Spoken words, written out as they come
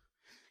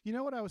You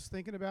know what I was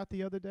thinking about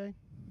the other day?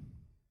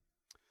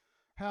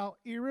 How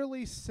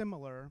eerily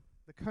similar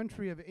the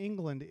country of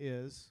England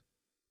is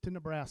to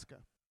Nebraska.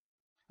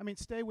 I mean,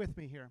 stay with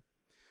me here.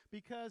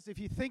 Because if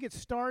you think it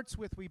starts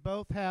with we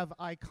both have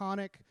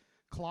iconic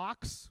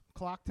clocks,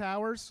 clock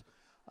towers,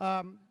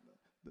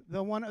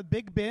 the one at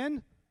Big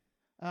Ben,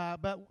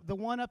 but the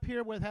one up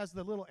here where it has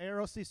the little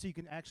arrow so you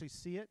can actually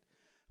see it,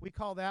 we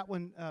call that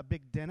one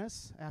Big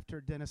Dennis, after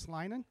Dennis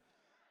Lynon.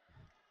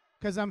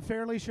 Because I'm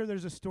fairly sure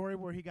there's a story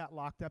where he got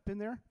locked up in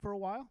there for a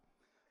while.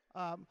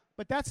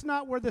 But that's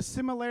not where the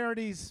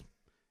similarities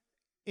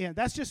end.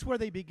 That's just where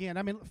they begin.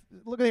 I mean,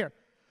 look at here.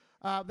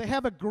 They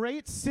have a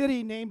great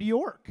city named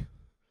York.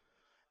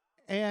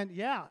 And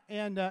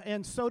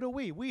and so do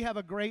we. We have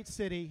a great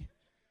city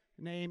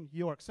named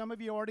York. Some of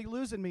you are already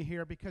losing me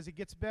here because it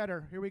gets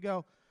better. Here we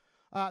go.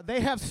 They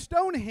have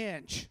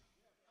Stonehenge.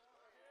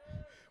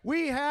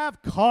 We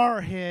have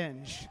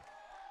Carhenge.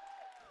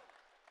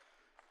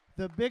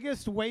 The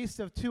biggest waste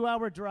of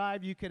 2-hour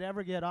drive you could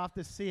ever get off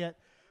to see it.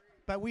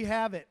 But we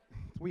have it.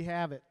 We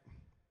have it.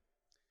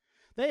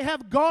 They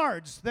have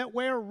guards that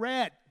wear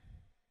red.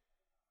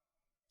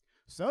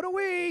 So do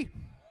we.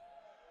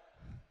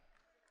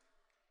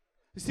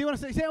 You see what I'm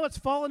saying? See how it's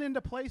fallen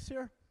into place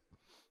here?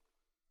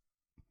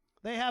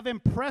 They have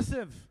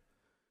impressive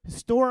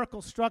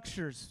historical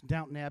structures.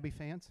 Downton Abbey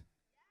fans?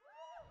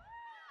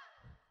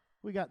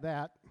 We got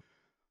that.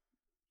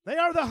 They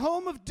are the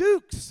home of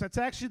dukes. That's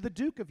actually the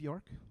Duke of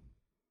York.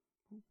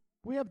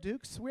 We have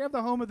dukes. We have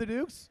the home of the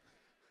dukes.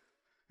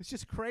 It's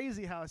just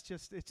crazy how it's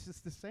just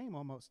the same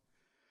almost.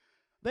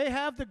 They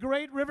have the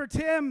great River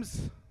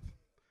Thames.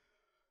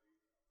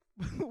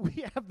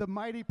 We have the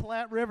mighty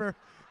Platte River,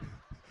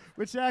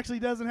 which actually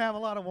doesn't have a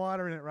lot of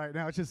water in it right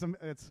now.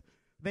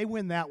 They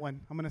win that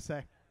one, I'm going to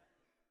say.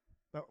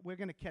 But we're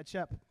going to catch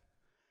up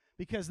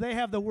because they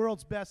have the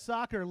world's best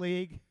soccer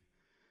league,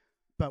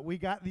 but we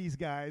got these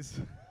guys.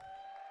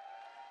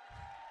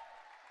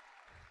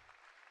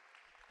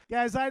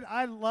 Guys,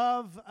 I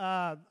love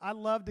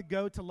to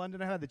go to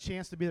London. I had the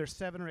chance to be there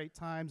 7 or 8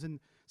 times,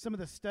 and some of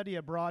the study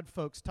abroad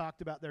folks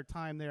talked about their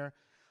time there.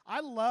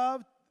 I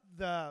love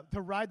to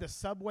ride the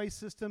subway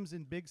systems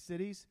in big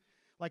cities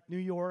like New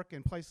York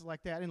and places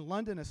like that. In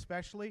London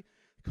especially,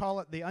 call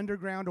it the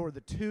underground or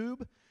the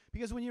tube,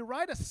 because when you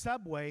ride a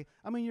subway,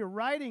 I mean, you're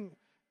riding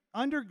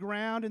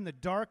underground in the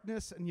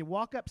darkness, and you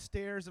walk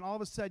upstairs, and all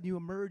of a sudden you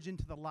emerge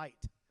into the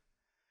light,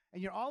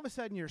 and all of a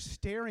sudden you're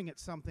staring at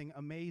something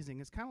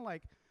amazing. It's kind of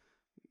like,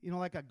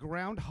 like a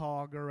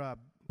groundhog or a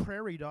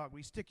prairie dog where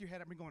you stick your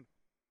head up and you're going,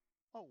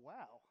 oh,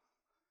 wow.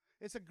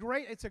 It's a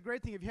great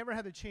thing if you ever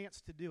had the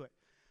chance to do it.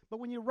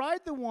 But when you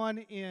ride the one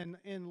in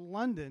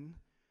London,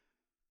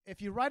 if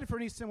you ride it for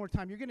any similar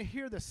time, you're going to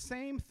hear the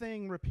same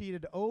thing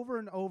repeated over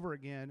and over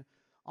again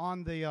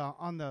on the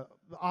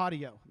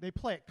audio. They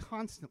play it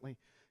constantly.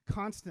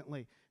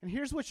 And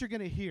here's what you're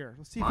going to hear.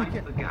 Let's see if we can.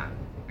 Mind the gap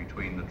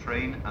between the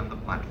train and the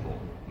platform.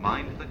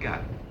 Mind the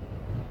gap.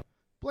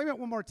 Blame it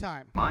one more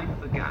time.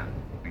 Mind the gap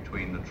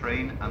between the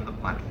train and the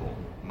platform.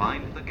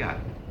 Mind the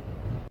gap.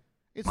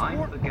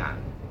 Mind the gap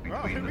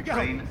between the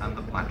train and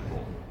the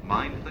platform.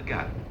 Mind the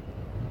gap.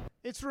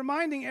 It's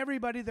reminding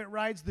everybody that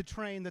rides the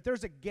train that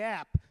there's a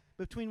gap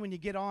between when you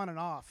get on and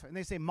off. And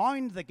they say,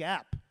 mind the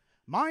gap.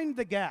 Mind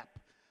the gap.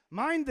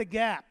 Mind the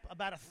gap.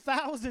 About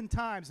 1,000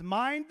 times.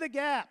 Mind the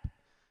gap.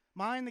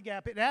 Mind the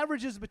gap. It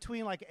averages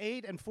between like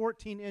 8 and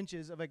 14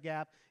 inches of a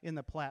gap in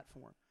the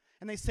platform.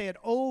 And they say it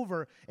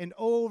over and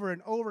over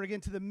and over again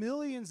to the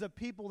millions of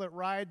people that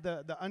ride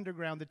the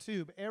underground, the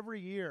tube,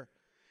 every year.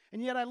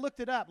 And yet I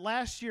looked it up.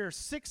 Last year,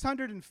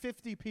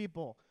 650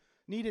 people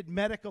needed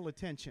medical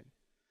attention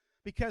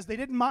because they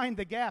didn't mind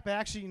the gap.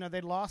 Actually, they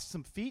lost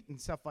some feet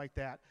and stuff like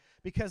that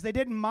because they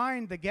didn't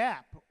mind the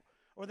gap,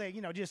 or they,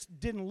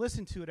 just didn't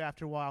listen to it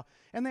after a while.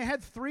 And they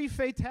had 3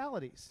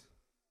 fatalities.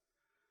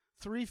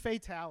 3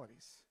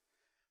 fatalities.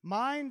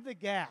 Mind the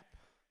gap.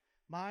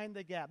 Mind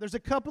the gap. There's a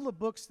couple of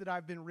books that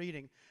I've been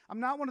reading. I'm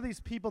not one of these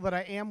people that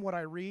I am what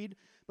I read,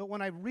 but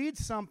when I read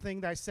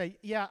something that I say,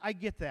 yeah, I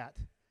get that.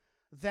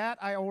 That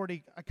I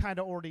kind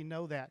of already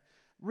know that.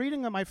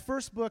 Reading my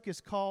first book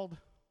is called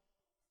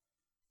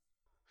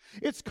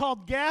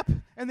Gap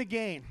and the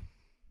Gain.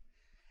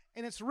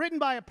 And it's written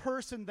by a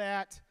person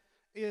that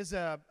is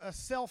a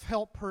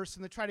self-help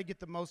person that try to get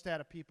the most out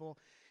of people.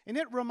 And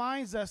it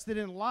reminds us that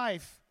in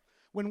life,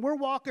 when we're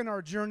walking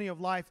our journey of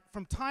life,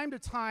 from time to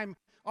time,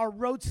 our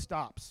road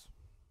stops.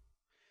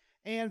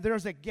 And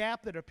there's a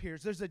gap that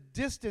appears. There's a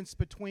distance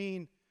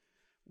between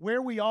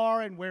where we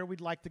are and where we'd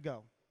like to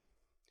go.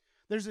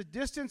 There's a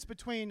distance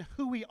between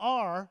who we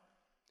are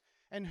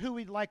and who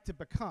we'd like to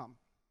become.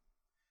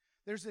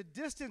 There's a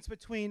distance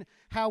between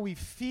how we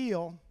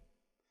feel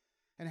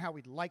and how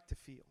we'd like to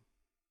feel.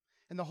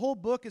 And the whole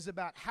book is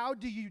about how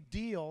do you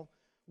deal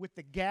with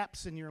the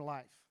gaps in your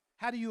life?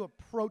 How do you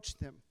approach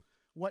them?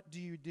 What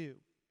do you do?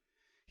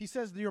 He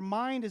says that your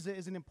mind is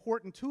an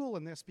important tool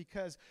in this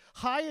because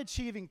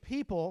high-achieving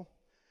people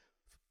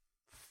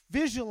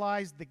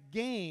visualize the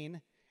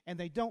gain and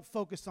they don't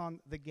focus on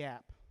the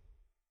gap.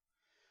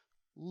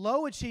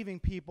 Low-achieving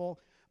people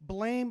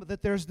blame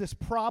that there's this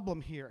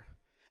problem here.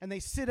 And they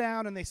sit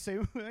down and they say,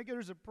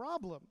 there's a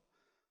problem.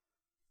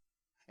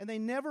 And they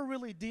never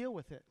really deal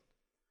with it.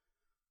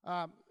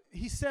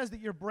 He says that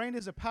your brain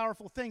is a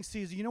powerful thing,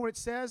 Caesar. You know what it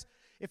says?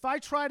 If I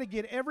try to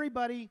get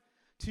everybody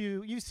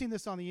to, you've seen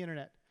this on the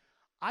internet.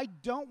 I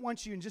don't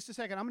want you, in just a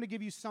second, I'm going to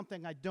give you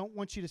something I don't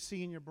want you to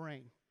see in your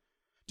brain.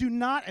 Do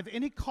not, at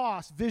any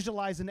cost,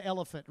 visualize an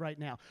elephant right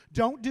now.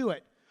 Don't do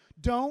it.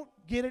 Don't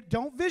get it.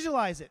 Don't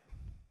visualize it.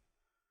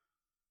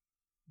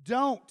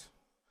 Don't.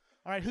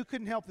 All right, who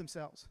couldn't help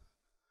themselves?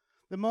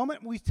 The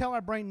moment we tell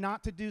our brain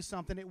not to do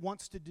something, it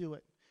wants to do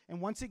it. And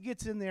once it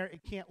gets in there,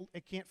 it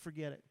can't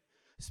forget it,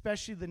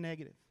 especially the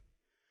negative.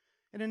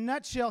 In a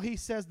nutshell, he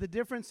says the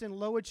difference in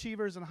low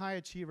achievers and high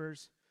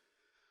achievers.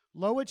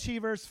 Low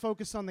achievers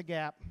focus on the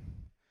gap,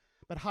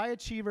 but high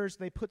achievers,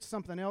 they put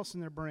something else in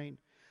their brain.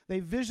 They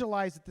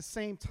visualize at the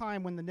same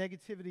time when the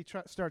negativity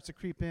starts to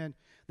creep in,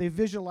 they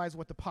visualize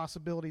what the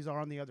possibilities are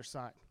on the other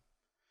side.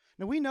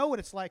 Now, we know what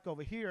it's like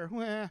over here.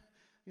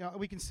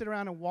 We can sit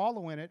around and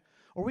wallow in it,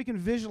 or we can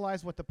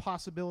visualize what the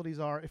possibilities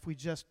are if we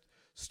just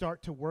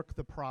start to work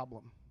the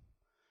problem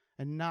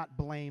and not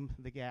blame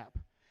the gap.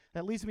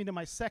 That leads me to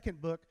my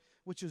second book,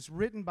 which is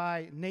written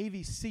by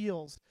Navy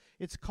SEALs.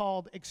 It's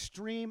called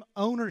Extreme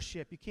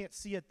Ownership. You can't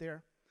see it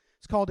there.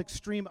 It's called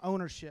Extreme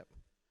Ownership.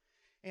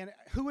 And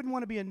who wouldn't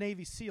want to be a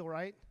Navy SEAL,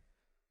 right?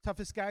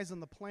 Toughest guys on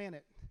the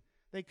planet.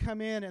 They come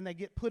in and they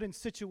get put in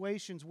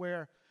situations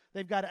where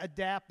they've got to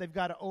adapt, they've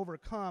got to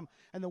overcome.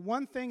 And the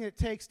one thing it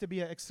takes to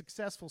be a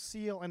successful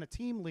SEAL and a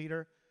team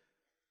leader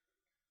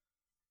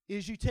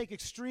is you take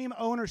extreme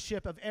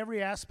ownership of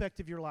every aspect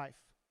of your life.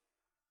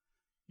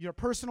 Your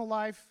personal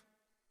life,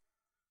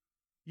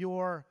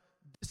 your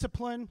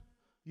discipline,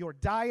 your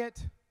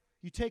diet.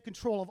 You take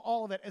control of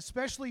all of it,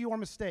 especially your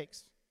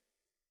mistakes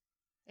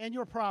and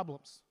your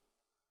problems.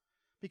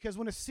 Because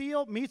when a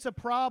SEAL meets a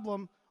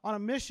problem on a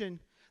mission,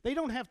 they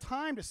don't have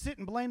time to sit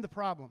and blame the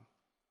problem.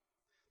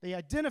 They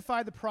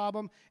identify the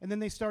problem, and then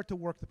they start to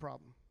work the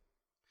problem.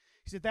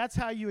 He said that's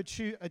how you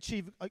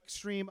achieve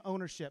extreme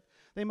ownership.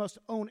 They must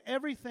own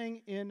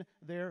everything in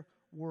their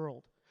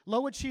world.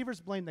 Low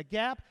achievers blame the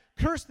gap,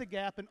 curse the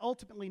gap, and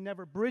ultimately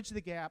never bridge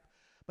the gap,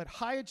 but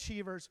high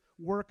achievers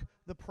work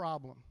the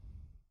problem.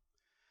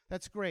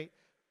 That's great.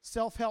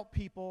 Self-help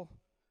people,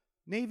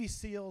 Navy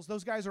SEALs,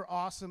 those guys are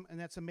awesome, and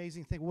that's an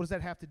amazing thing. What does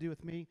that have to do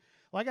with me?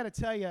 Well, I got to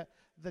tell you,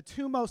 the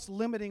two most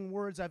limiting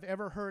words I've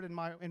ever heard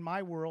in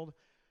my world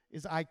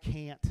is I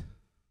can't.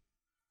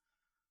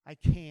 I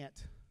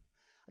can't.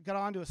 I got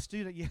on to a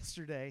student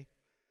yesterday.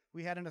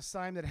 We had an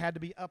assignment that had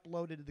to be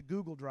uploaded to the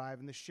Google Drive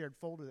in this shared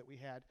folder that we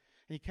had.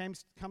 And he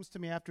comes to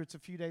me after it's a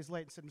few days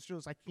late and said, Mr.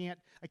 Lewis, I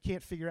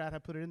can't figure out how to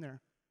put it in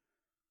there.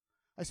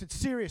 I said,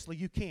 seriously,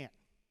 you can't.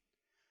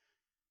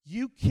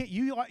 You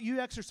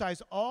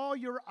exercise all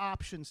your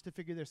options to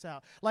figure this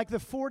out. Like the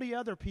 40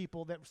 other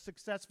people that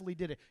successfully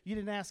did it. You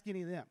didn't ask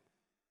any of them.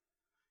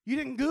 You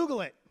didn't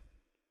Google it.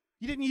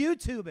 You didn't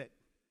YouTube it.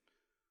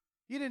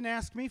 You didn't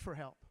ask me for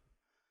help.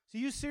 So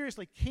you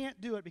seriously can't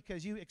do it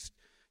because you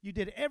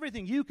did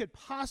everything you could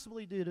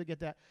possibly do to get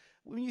that.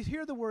 When you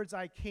hear the words,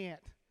 I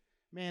can't,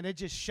 man, it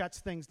just shuts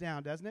things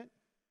down, doesn't it?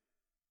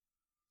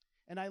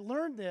 And I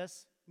learned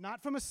this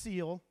not from a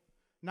SEAL,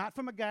 not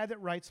from a guy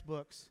that writes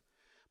books,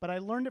 but I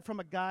learned it from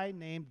a guy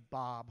named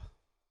Bob.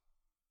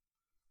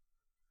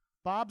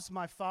 Bob's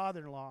my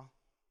father-in-law,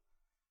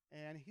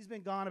 and he's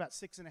been gone about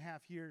 6.5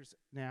 years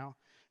now,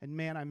 and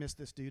man, I miss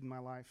this dude in my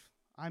life.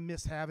 I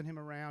miss having him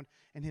around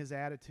and his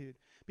attitude.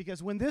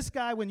 Because when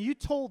you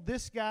told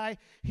this guy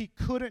he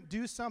couldn't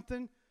do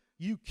something,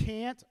 you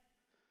can't,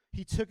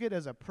 he took it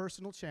as a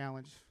personal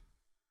challenge.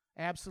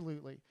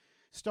 Absolutely.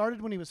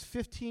 Started when he was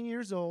 14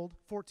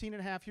 and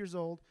a half years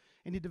old,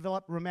 and he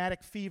developed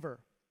rheumatic fever.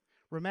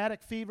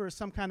 Rheumatic fever is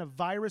some kind of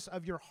virus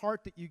of your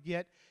heart that you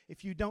get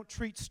if you don't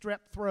treat strep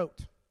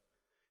throat.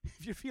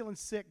 If you're feeling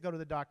sick, go to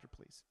the doctor,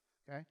 please.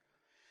 Okay?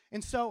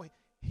 And so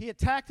he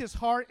attacked his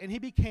heart, and he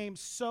became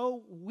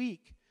so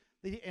weak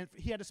that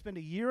he had to spend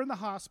a year in the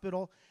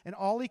hospital, and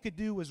all he could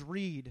do was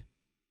read.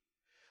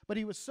 But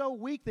he was so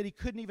weak that he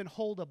couldn't even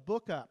hold a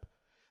book up.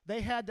 They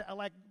had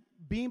to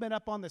beam it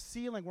up on the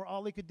ceiling where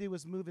all he could do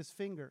was move his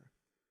finger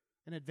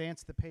and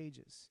advance the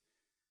pages,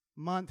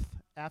 month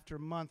after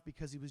month,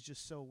 because he was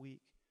just so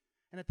weak.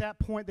 And at that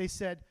point, they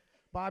said,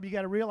 Bob, you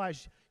got to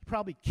realize you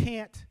probably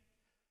can't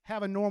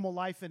have a normal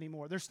life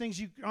anymore. There's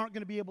things you aren't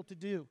going to be able to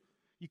do.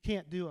 You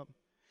can't do them.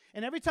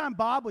 And every time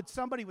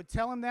somebody would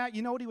tell him that,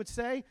 you know what he would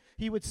say?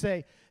 He would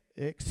say,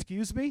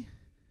 excuse me?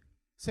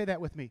 Say that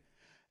with me.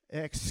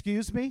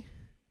 Excuse me?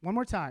 One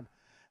more time.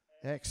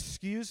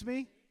 Excuse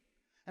me?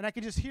 And I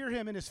could just hear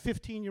him in his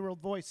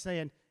 15-year-old voice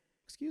saying,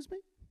 excuse me?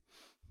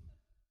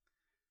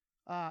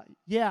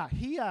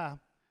 He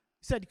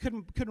said he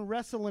couldn't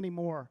wrestle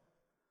anymore,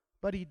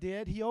 but he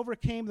did. He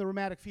overcame the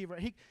rheumatic fever.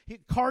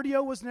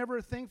 Cardio was never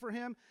a thing for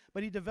him,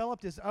 but he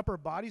developed his upper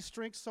body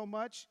strength so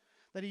much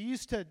that he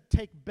used to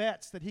take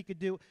bets that he could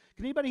do.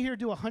 Can anybody here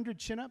do 100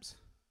 chin-ups?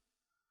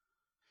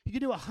 He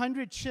could do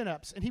 100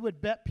 chin-ups, and he would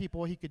bet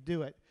people he could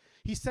do it.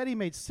 He said he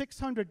made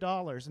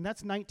 $600, and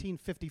that's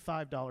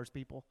 $1955,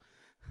 people.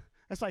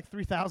 That's like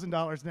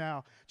 $3,000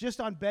 now,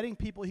 just on betting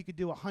people he could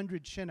do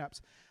 100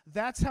 chin-ups.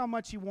 That's how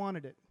much he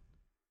wanted it.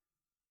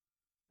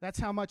 That's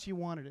how much he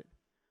wanted it.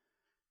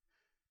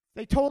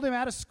 They told him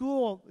out of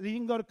school that he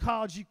didn't go to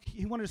college.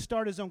 He wanted to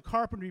start his own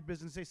carpentry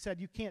business. They said,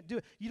 you can't do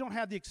it. You don't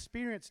have the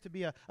experience to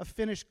be a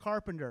finished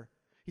carpenter.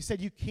 He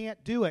said, you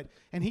can't do it.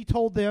 And he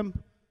told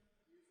them,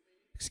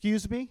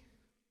 excuse me?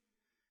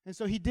 And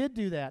so he did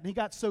do that. And he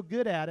got so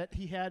good at it,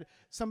 he had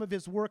some of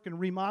his work and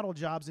remodel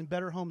jobs in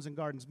Better Homes and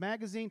Gardens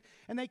magazine.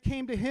 And they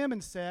came to him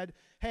and said,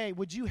 hey,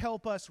 would you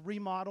help us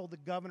remodel the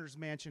governor's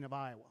mansion of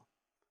Iowa?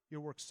 Your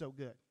work's so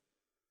good.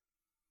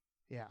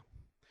 Yeah.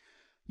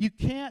 You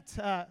can't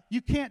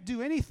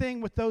do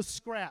anything with those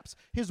scraps.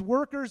 His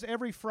workers,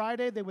 every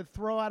Friday, they would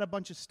throw out a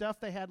bunch of stuff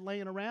they had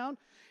laying around,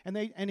 and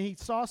he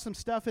saw some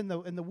stuff in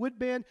the wood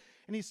bin,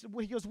 and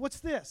he goes, what's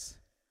this?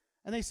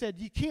 And they said,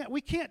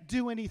 we can't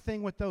do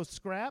anything with those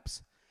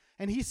scraps.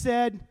 And he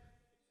said,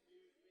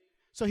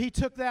 so he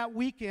took that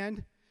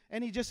weekend,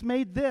 and he just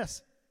made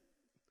this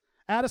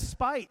out of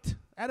spite,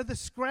 out of the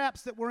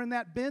scraps that were in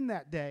that bin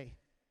that day.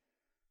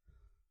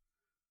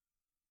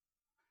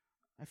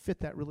 I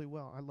fit that really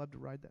well. I love to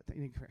ride that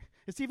thing.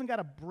 It's even got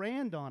a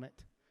brand on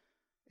it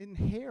in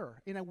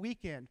hair in a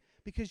weekend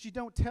because you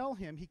don't tell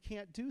him he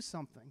can't do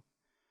something.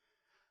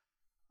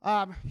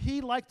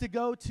 He liked to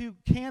go to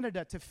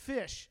Canada to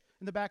fish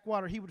in the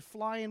backwater. He would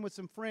fly in with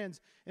some friends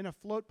in a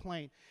float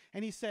plane.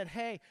 And he said,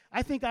 hey,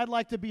 I think I'd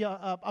like to be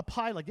a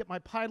pilot, get my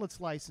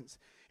pilot's license.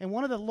 And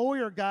one of the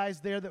lawyer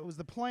guys there that was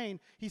the plane,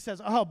 he says,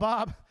 oh,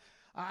 Bob,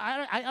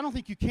 I don't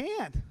think you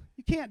can.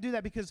 You can't do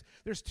that because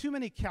there's too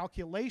many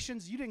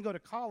calculations. You didn't go to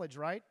college,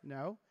 right?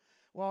 No.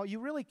 Well, you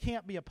really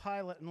can't be a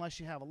pilot unless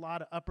you have a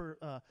lot of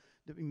upper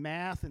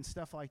math and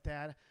stuff like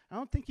that. I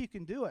don't think you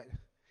can do it.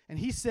 And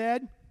he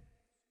said,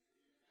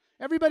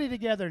 everybody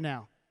together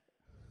now.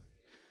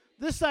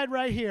 This side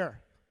right here.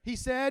 He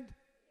said,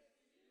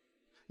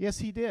 yes,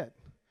 he did.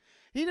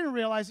 He didn't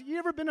realize, you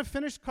ever been a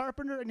finished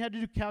carpenter and had to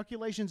do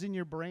calculations in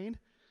your brain?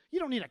 You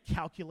don't need a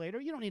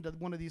calculator. You don't need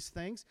one of these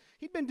things.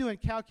 He'd been doing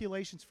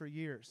calculations for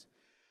years.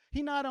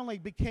 He not only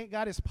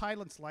got his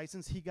pilot's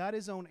license, he got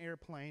his own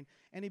airplane,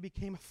 and he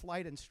became a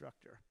flight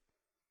instructor.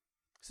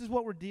 This is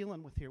what we're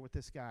dealing with here with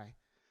this guy.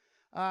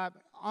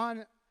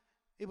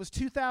 It was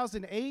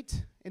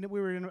 2008, and we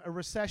were in a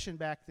recession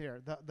back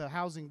there. The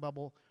housing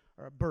bubble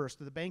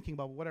burst, or the banking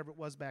bubble, whatever it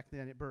was back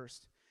then, it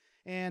burst.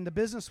 And the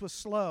business was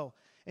slow.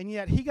 And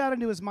yet he got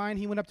into his mind,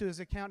 he went up to his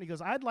accountant, he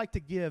goes, I'd like to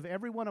give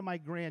every one of my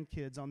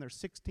grandkids on their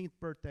 16th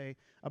birthday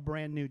a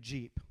brand new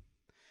Jeep.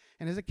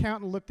 And his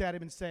accountant looked at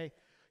him and said,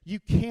 you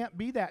can't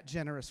be that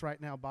generous right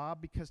now,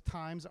 Bob, because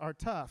times are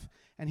tough.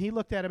 And he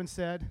looked at him and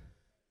said,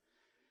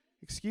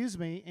 excuse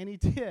me, and he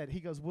did. He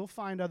goes, we'll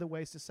find other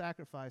ways to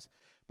sacrifice,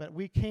 but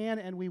we can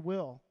and we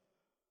will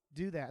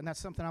do that, and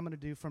that's something I'm going to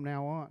do from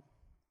now on.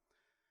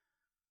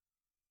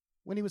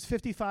 When he was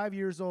 55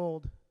 years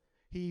old,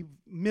 he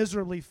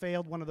miserably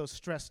failed one of those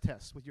stress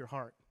tests with your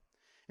heart.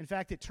 In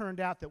fact, it turned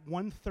out that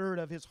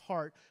 1/3 of his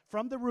heart,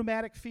 from the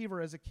rheumatic fever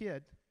as a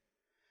kid,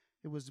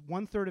 it was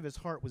 1/3 of his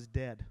heart was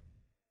dead.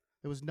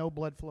 There was no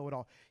blood flow at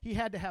all. He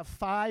had to have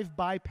 5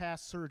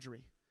 bypass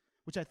surgery,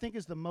 which I think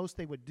is the most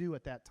they would do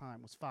at that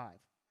time, was 5,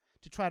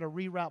 to try to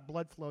reroute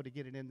blood flow to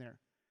get it in there.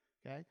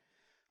 Okay?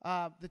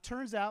 It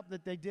turns out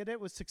that they did it,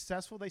 was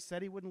successful. They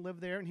said he wouldn't live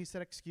there, and he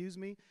said, excuse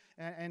me,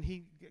 and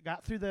he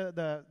got through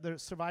the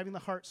surviving the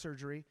heart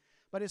surgery.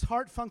 But his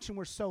heart function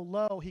was so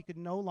low, he could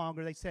no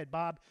longer, they said,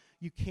 Bob,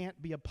 you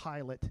can't be a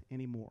pilot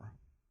anymore.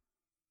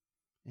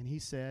 And he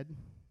said,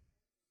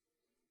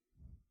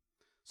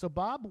 so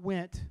Bob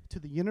went to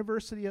the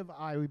University of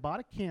Iowa. He bought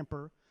a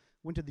camper,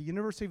 went to the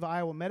University of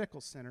Iowa Medical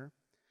Center,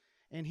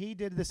 and he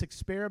did this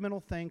experimental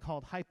thing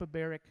called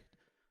hyperbaric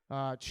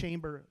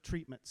chamber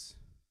treatments,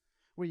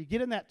 where you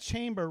get in that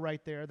chamber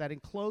right there, that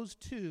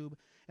enclosed tube,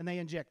 and they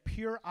inject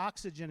pure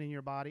oxygen in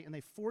your body, and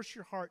they force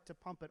your heart to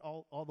pump it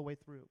all the way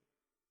through.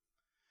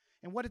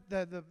 And what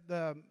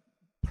the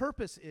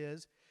purpose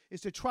is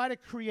to try to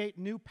create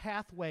new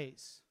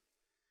pathways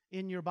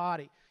in your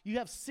body. You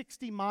have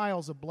 60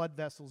 miles of blood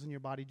vessels in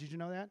your body. Did you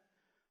know that?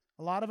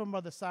 A lot of them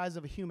are the size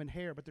of a human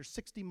hair, but there's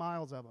 60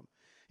 miles of them.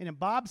 And in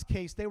Bob's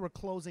case, they were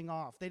closing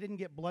off. They didn't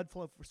get blood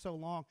flow for so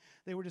long.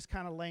 They were just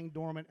kind of laying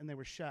dormant, and they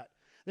were shut.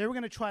 They were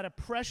going to try to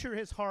pressure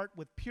his heart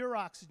with pure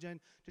oxygen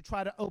to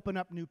try to open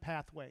up new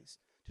pathways,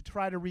 to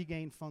try to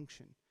regain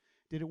function.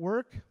 Did it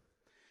work?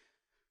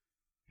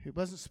 It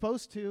wasn't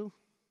supposed to,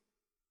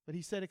 but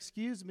he said,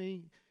 excuse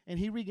me, and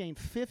he regained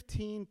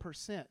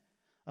 15%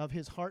 of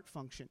his heart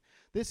function.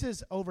 This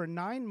is over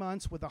 9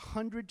 months with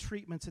 100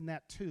 treatments in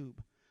that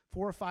tube,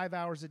 4 or 5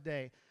 hours a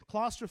day.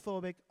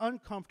 Claustrophobic,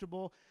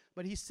 uncomfortable,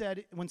 but he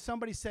said when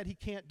somebody said he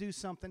can't do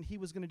something, he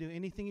was going to do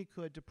anything he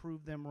could to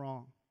prove them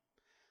wrong.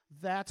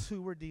 That's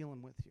who we're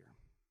dealing with here.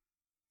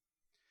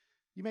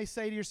 You may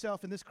say to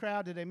yourself in this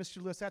crowd today,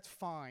 Mr. Lewis, that's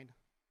fine.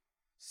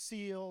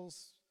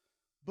 SEALs,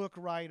 book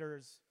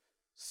writers,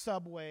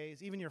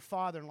 subways, even your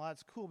father-in-law,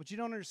 that's cool, but you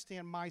don't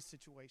understand my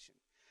situation.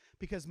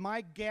 because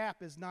my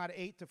gap is not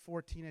 8 to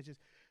 14 inches.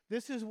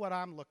 This is what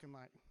I'm looking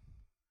like.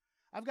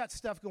 I've got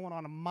stuff going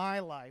on in my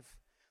life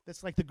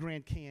that's like the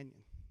Grand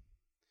Canyon.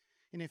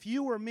 And if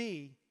you were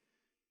me,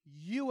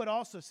 you would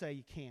also say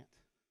you can't.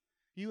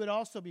 You would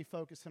also be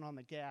focusing on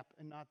the gap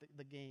and not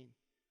the gain.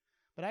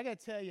 But I got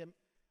to tell you,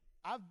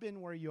 I've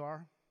been where you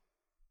are.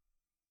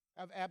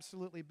 I've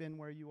absolutely been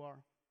where you are.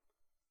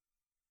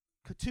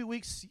 2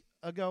 weeks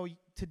ago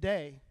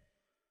today,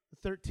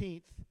 the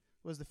 13th,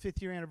 was the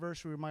 5th year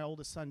anniversary where my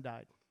oldest son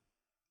died,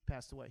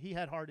 passed away. He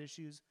had heart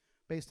issues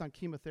based on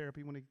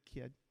chemotherapy when he was a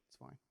kid. It's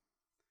fine.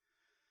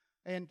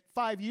 And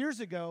 5 years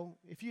ago,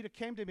 if you'd have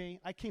came to me,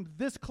 I came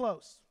this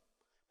close.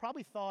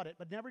 Probably thought it,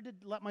 but never did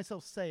let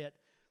myself say it.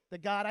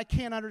 That God, I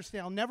can't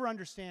understand. I'll never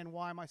understand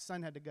why my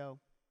son had to go.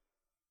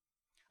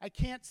 I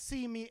can't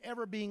see me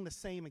ever being the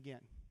same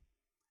again.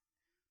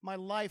 My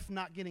life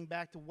not getting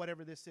back to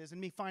whatever this is and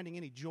me finding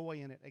any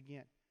joy in it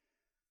again.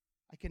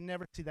 I can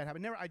never see that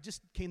happen. I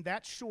just came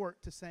that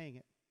short to saying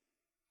it.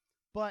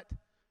 But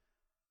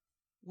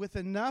with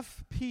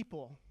enough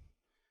people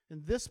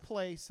in this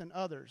place and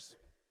others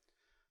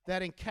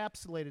that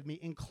encapsulated me,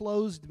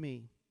 enclosed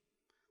me,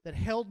 that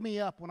held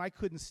me up when I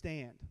couldn't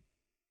stand,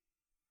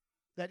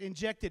 that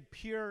injected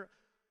pure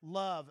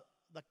love,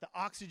 like the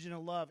oxygen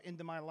of love,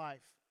 into my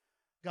life,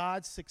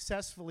 God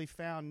successfully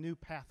found new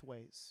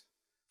pathways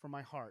for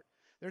my heart.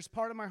 There's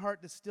part of my heart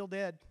that's still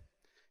dead.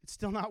 It's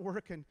still not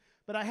working,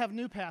 but I have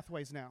new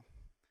pathways now.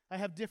 I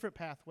have different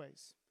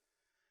pathways.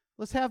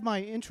 Let's have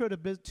my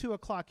 2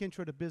 o'clock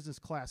intro to business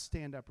class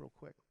stand up real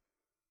quick.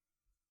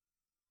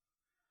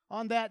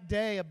 On that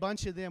day, a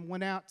bunch of them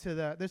went out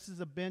to this is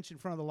a bench in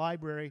front of the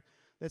library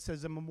that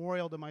says a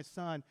memorial to my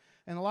son.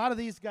 And a lot of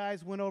these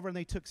guys went over and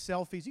they took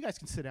selfies. You guys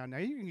can sit down now.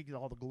 You can get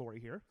all the glory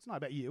here. It's not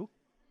about you.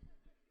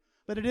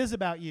 But it is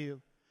about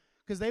you.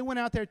 Because they went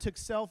out there, took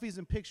selfies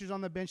and pictures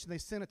on the bench, and they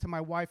sent it to my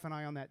wife and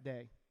I on that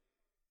day.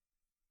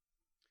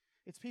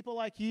 It's people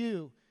like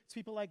you, it's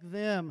people like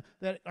them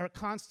that are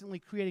constantly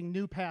creating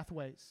new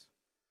pathways.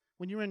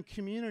 When you're in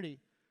community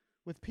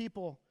with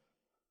people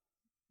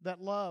that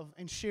love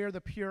and share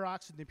the pure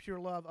oxygen, the pure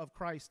love of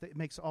Christ, that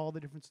makes all the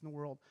difference in the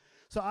world.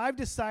 So I've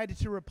decided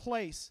to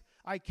replace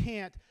I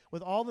can't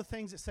with all the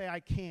things that say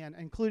I can,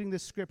 including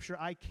this scripture,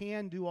 I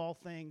can do all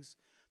things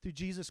through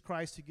Jesus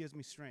Christ who gives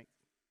me strength.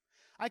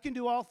 I can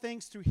do all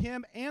things through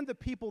him and the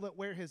people that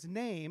wear his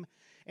name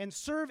and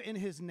serve in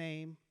his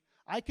name.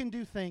 I can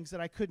do things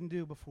that I couldn't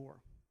do before.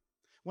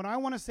 When I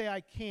want to say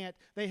I can't,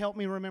 they help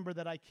me remember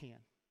that I can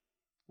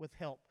with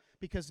help,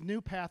 because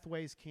new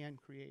pathways can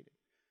create it.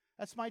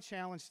 That's my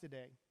challenge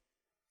today.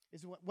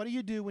 Is what do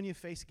you do when you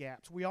face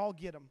gaps? We all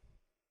get them.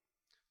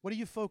 What do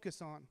you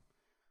focus on?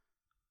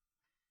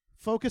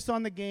 Focus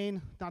on the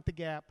gain, not the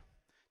gap.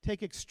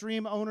 Take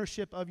extreme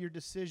ownership of your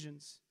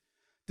decisions.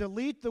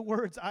 Delete the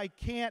words I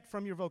can't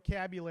from your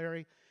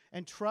vocabulary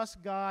and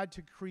trust God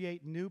to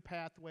create new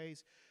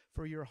pathways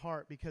for your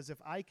heart, because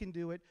if I can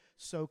do it,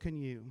 so can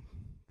you.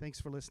 Thanks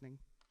for listening.